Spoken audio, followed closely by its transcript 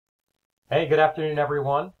Hey, good afternoon,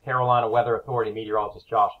 everyone. Carolina Weather Authority meteorologist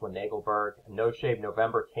Joshua Nagelberg. No Shave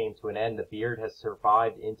November came to an end. The beard has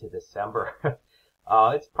survived into December.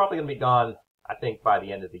 It's probably going to be gone, I think, by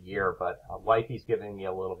the end of the year, but wifey's giving me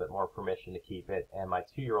a little bit more permission to keep it, and my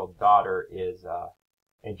 2-year-old daughter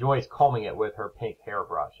enjoys combing it with her pink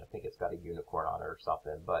hairbrush. I think it's got a unicorn on it or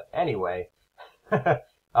something. But anyway,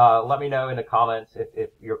 let me know in the comments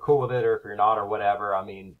if you're cool with it or if you're not or whatever. I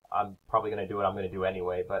mean, I'm probably going to do what I'm going to do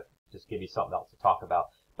anyway, but just give you something else to talk about.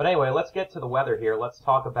 But anyway, let's get to the weather here. Let's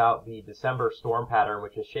talk about the December storm pattern,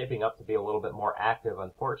 which is shaping up to be a little bit more active,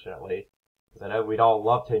 unfortunately. Because I know we'd all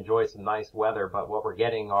love to enjoy some nice weather, but what we're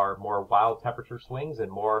getting are more wild temperature swings and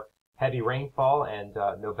more heavy rainfall. And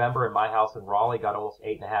November in my house in Raleigh got almost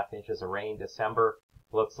 8.5 inches of rain. December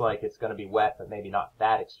looks like it's going to be wet, but maybe not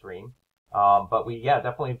that extreme. But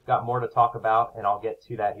definitely got more to talk about, and I'll get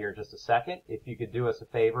to that here in just a second. If you could do us a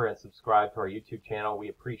favor and subscribe to our YouTube channel, we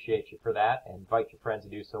appreciate you for that, and invite your friends to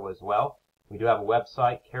do so as well. We do have a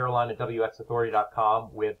website,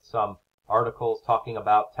 carolinawxauthority.com, with some articles talking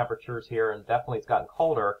about temperatures here, and definitely it's gotten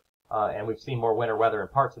colder, and we've seen more winter weather in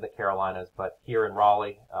parts of the Carolinas, but here in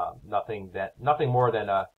Raleigh, nothing more than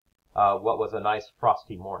what was a nice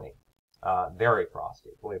frosty morning. Very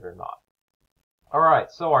frosty, believe it or not. All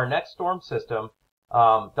right, so our next storm system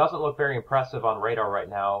doesn't look very impressive on radar right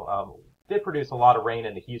now. Did produce a lot of rain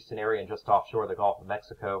in the Houston area and just offshore the Gulf of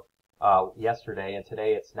Mexico yesterday, and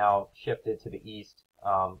today it's now shifted to the east,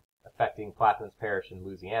 affecting Plaquemines Parish in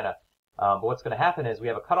Louisiana. But what's going to happen is we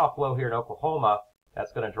have a cutoff low here in Oklahoma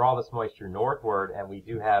that's going to draw this moisture northward, and we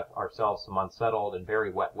do have ourselves some unsettled and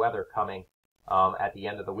very wet weather coming at the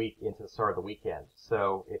end of the week into the start of the weekend.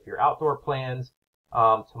 So if your outdoor plans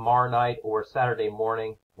tomorrow night or Saturday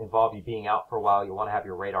morning involve you being out for a while, you want to have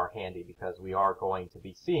your radar handy because we are going to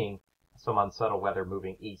be seeing some unsettled weather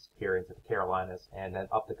moving east here into the Carolinas and then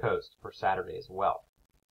up the coast for Saturday as well.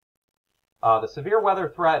 The severe weather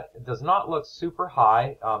threat does not look super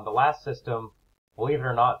high. The last system, believe it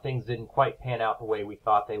or not, things didn't quite pan out the way we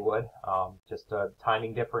thought they would. Just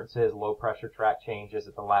timing differences, low pressure track changes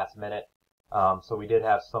at the last minute. So we did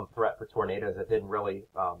have some threat for tornadoes that didn't really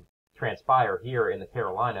transpire here in the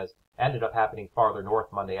Carolinas. Ended up happening farther north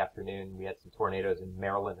Monday afternoon. We had some tornadoes in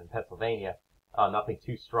Maryland and Pennsylvania. Nothing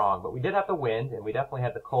too strong, but we did have the wind, and we definitely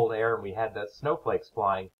had the cold air, and we had the snowflakes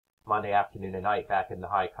flying Monday afternoon and night back in the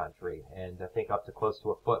high country. And I think up to close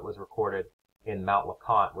to a foot was recorded in Mount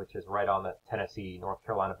LeConte, which is right on the Tennessee-North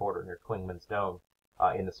Carolina border near Clingman's Dome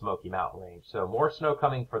in the Smoky Mountain range. So more snow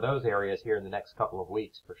coming for those areas here in the next couple of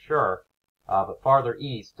weeks for sure. But farther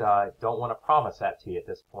east, don't want to promise that to you at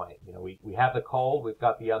this point. You know, we have the cold, we've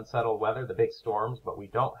got the unsettled weather, the big storms, but we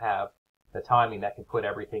don't have the timing that can put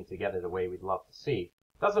everything together the way we'd love to see.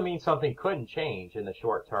 Doesn't mean something couldn't change in the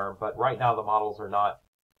short term, but right now the models are not,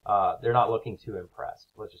 they're not looking too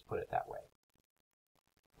impressed. Let's just put it that way.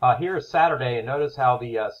 Here is Saturday, and notice how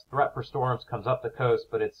the threat for storms comes up the coast,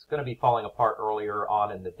 but it's going to be falling apart earlier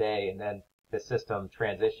on in the day, and then the system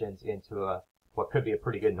transitions into what could be a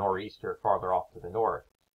pretty good nor'easter farther off to the north.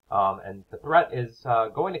 And the threat is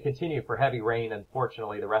going to continue for heavy rain,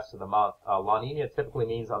 unfortunately, the rest of the month. La Nina typically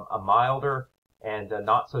means a milder and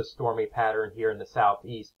not so stormy pattern here in the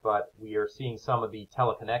southeast, but we are seeing some of the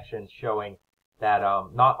teleconnections showing that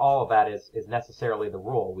not all of that is necessarily the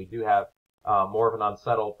rule. We do have more of an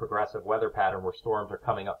unsettled progressive weather pattern where storms are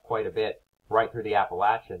coming up quite a bit right through the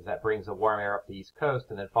Appalachians. That brings the warm air up the east coast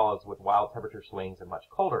and then follows with wild temperature swings and much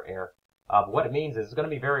colder air. What it means is it's going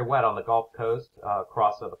to be very wet on the Gulf Coast,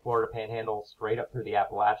 across the Florida Panhandle, straight up through the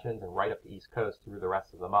Appalachians, and right up the East Coast through the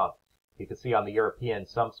rest of the month. You can see on the European,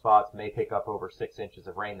 some spots may pick up over 6 inches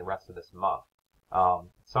of rain the rest of this month.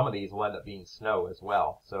 Some of these will end up being snow as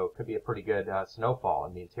well, so it could be a pretty good snowfall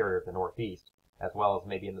in the interior of the Northeast, as well as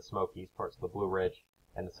maybe in the Smokies, parts of the Blue Ridge,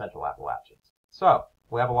 and the Central Appalachians. So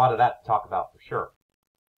we have a lot of that to talk about for sure.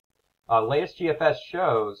 Latest GFS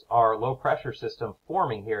shows our low pressure system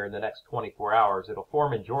forming here in the next 24 hours. It'll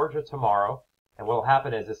form in Georgia tomorrow, and what will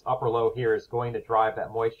happen is this upper low here is going to drive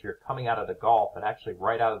that moisture coming out of the Gulf and actually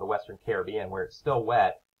right out of the Western Caribbean, where it's still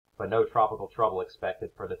wet, but no tropical trouble expected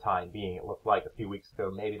for the time being. It looked like a few weeks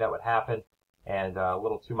ago maybe that would happen, and a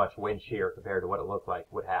little too much wind shear compared to what it looked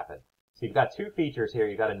like would happen. So you've got two features here.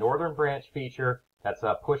 You've got a northern branch feature that's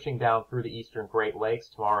pushing down through the eastern Great Lakes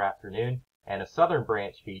tomorrow afternoon, and a southern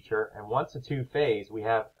branch feature, and once a two phase, we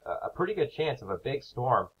have a pretty good chance of a big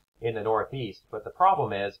storm in the northeast. But the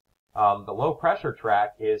problem is the low pressure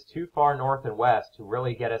track is too far north and west to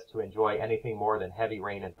really get us to enjoy anything more than heavy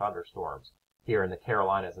rain and thunderstorms here in the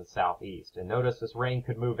Carolinas and southeast. And notice this rain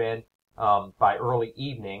could move in by early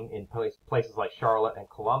evening in places like Charlotte and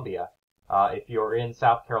Columbia, If you're in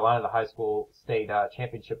South Carolina, the high school state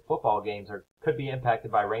championship football games could be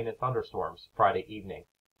impacted by rain and thunderstorms Friday evening.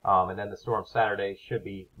 And then the storm Saturday should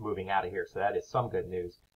be moving out of here, so that is some good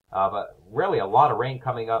news. But really a lot of rain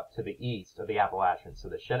coming up to the east of the Appalachians. So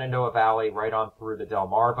the Shenandoah Valley, right on through the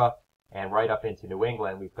Delmarva, and right up into New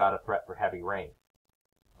England, we've got a threat for heavy rain.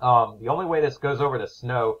 The only way this goes over the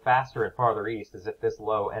snow faster and farther east is if this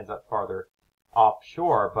low ends up farther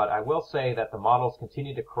offshore, but I will say that the models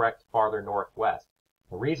continue to correct farther northwest.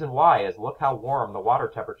 The reason why is look how warm the water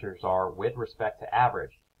temperatures are with respect to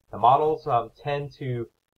average. The models tend to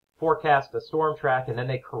forecast a storm track and then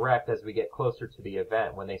they correct as we get closer to the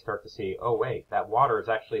event when they start to see, oh wait, that water is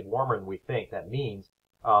actually warmer than we think. That means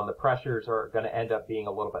the pressures are going to end up being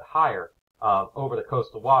a little bit higher over the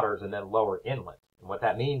coastal waters and then lower inland. And what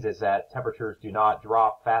that means is that temperatures do not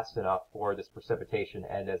drop fast enough for this precipitation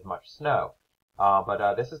and as much snow.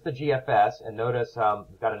 But this is the GFS, and notice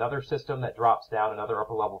we've got another system that drops down, another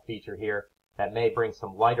upper level feature here that may bring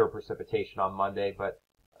some lighter precipitation on Monday. But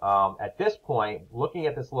at this point, looking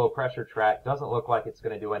at this low pressure track doesn't look like it's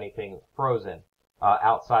going to do anything frozen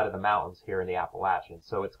outside of the mountains here in the Appalachians.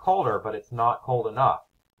 So it's colder, but it's not cold enough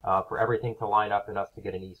for everything to line up and us to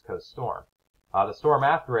get an East Coast storm. The storm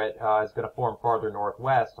after it is going to form farther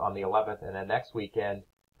northwest on the 11th, and then next weekend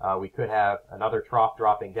we could have another trough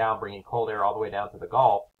dropping down, bringing cold air all the way down to the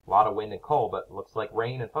Gulf. A lot of wind and cold, but it looks like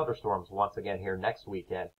rain and thunderstorms once again here next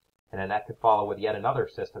weekend. And then that could follow with yet another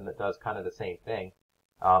system that does kind of the same thing.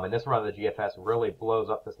 And this run of the GFS really blows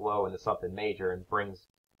up this low into something major and brings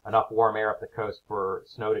enough warm air up the coast for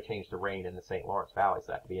snow to change to rain in the St. Lawrence Valley.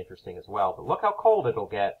 So that could be interesting as well. But look how cold it'll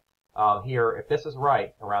get here, if this is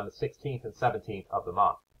right, around the 16th and 17th of the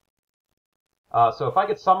month. So if I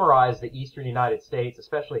could summarize the eastern United States,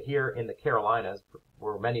 especially here in the Carolinas,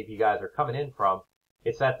 where many of you guys are coming in from,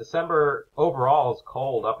 it's that December overall is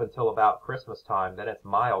cold up until about Christmas time. Then it's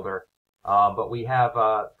milder. But we have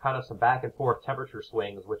kind of some back and forth temperature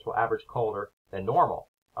swings, which will average colder than normal.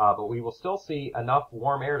 But we will still see enough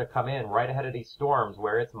warm air to come in right ahead of these storms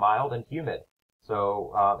where it's mild and humid.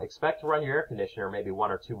 So expect to run your air conditioner maybe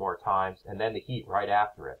 1 or 2 more times, and then the heat right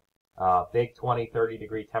after it. Big 20, 30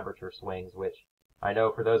 degree temperature swings, which I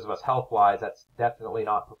know for those of us health-wise, that's definitely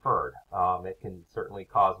not preferred. It can certainly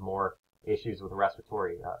cause more issues with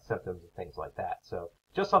respiratory symptoms and things like that. So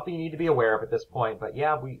just something you need to be aware of at this point. But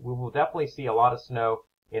yeah, we will definitely see a lot of snow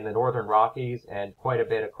in the northern Rockies and quite a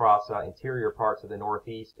bit across interior parts of the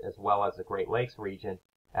Northeast as well as the Great Lakes region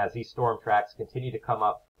as these storm tracks continue to come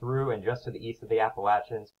up through and just to the east of the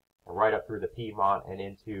Appalachians and right up through the Piedmont and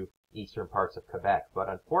into eastern parts of Quebec. But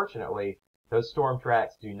unfortunately, those storm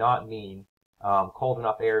tracks do not mean cold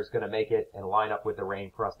enough air is going to make it and line up with the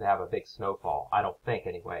rain for us to have a big snowfall. I don't think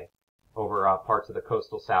anyway, over parts of the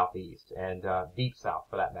coastal southeast and deep south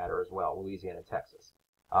for that matter as well, Louisiana and Texas.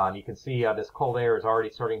 You can see this cold air is already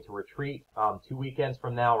starting to retreat 2 weekends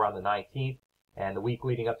from now around the 19th, and the week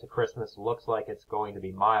leading up to Christmas looks like it's going to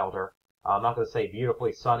be milder. I'm not going to say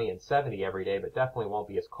beautifully sunny and 70 every day, but definitely won't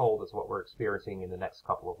be as cold as what we're experiencing in the next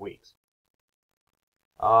couple of weeks.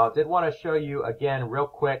 Did want to show you again real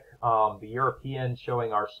quick the European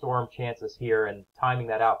showing our storm chances here and timing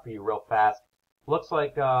that out for you real fast. Looks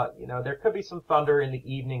like there could be some thunder in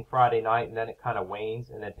the evening Friday night, and then it kind of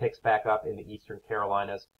wanes and then picks back up in the eastern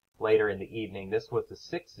Carolinas later in the evening. This was the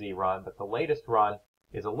 6Z run, but the latest run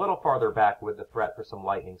is a little farther back with the threat for some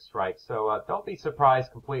lightning strikes. So don't be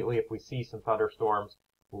surprised completely if we see some thunderstorms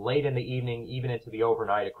late in the evening, even into the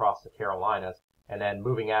overnight across the Carolinas, and then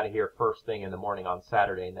moving out of here first thing in the morning on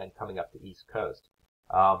Saturday and then coming up the East Coast.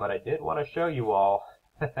 But I did want to show you all,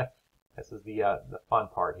 this is the fun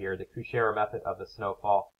part here, the Kuchera method of the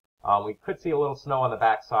snowfall. We could see a little snow on the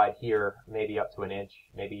backside here, maybe up to an inch,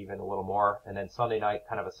 maybe even a little more. And then Sunday night,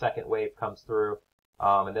 kind of a second wave comes through.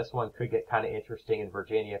 And this one could get kind of interesting in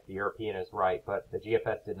Virginia if the European is right. But the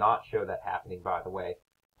GFS did not show that happening, by the way.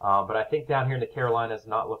 But I think down here in the Carolinas,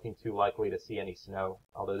 not looking too likely to see any snow,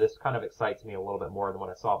 although this kind of excites me a little bit more than what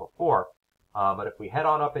I saw before. But if we head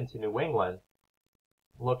on up into New England,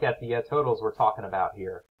 look at the totals we're talking about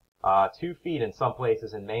here. 2 feet in some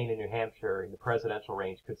places in Maine and New Hampshire in the presidential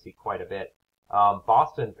range could see quite a bit.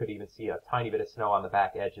 Boston could even see a tiny bit of snow on the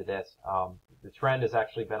back edge of this. The trend has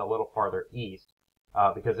actually been a little farther east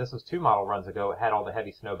because this was 2 model runs ago. It had all the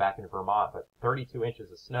heavy snow back in Vermont, but 32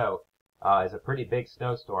 inches of snow is a pretty big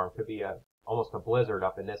snowstorm. Could be almost a blizzard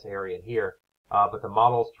up in this area here. But the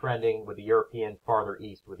model's trending with the European farther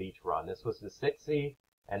east with each run. This was the 6Z,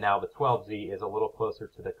 and now the 12Z is a little closer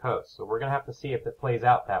to the coast. So we're going to have to see if it plays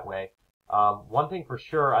out that way. One thing for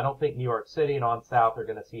sure, I don't think New York City and on south are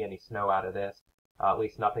going to see any snow out of this, at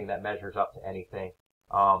least nothing that measures up to anything.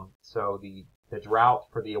 So the drought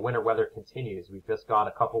for the winter weather continues. We've just gone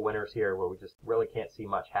a couple winters here where we just really can't see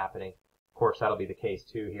much happening. Of course, that'll be the case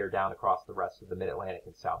too here down across the rest of the Mid-Atlantic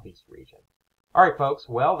and Southeast region. All right, folks.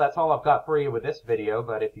 Well, that's all I've got for you with this video,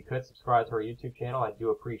 but if you could subscribe to our YouTube channel, I do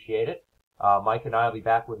appreciate it. Mike and I will be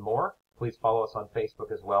back with more. Please follow us on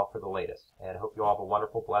Facebook as well for the latest. And I hope you all have a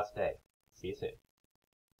wonderful, blessed day. See you soon.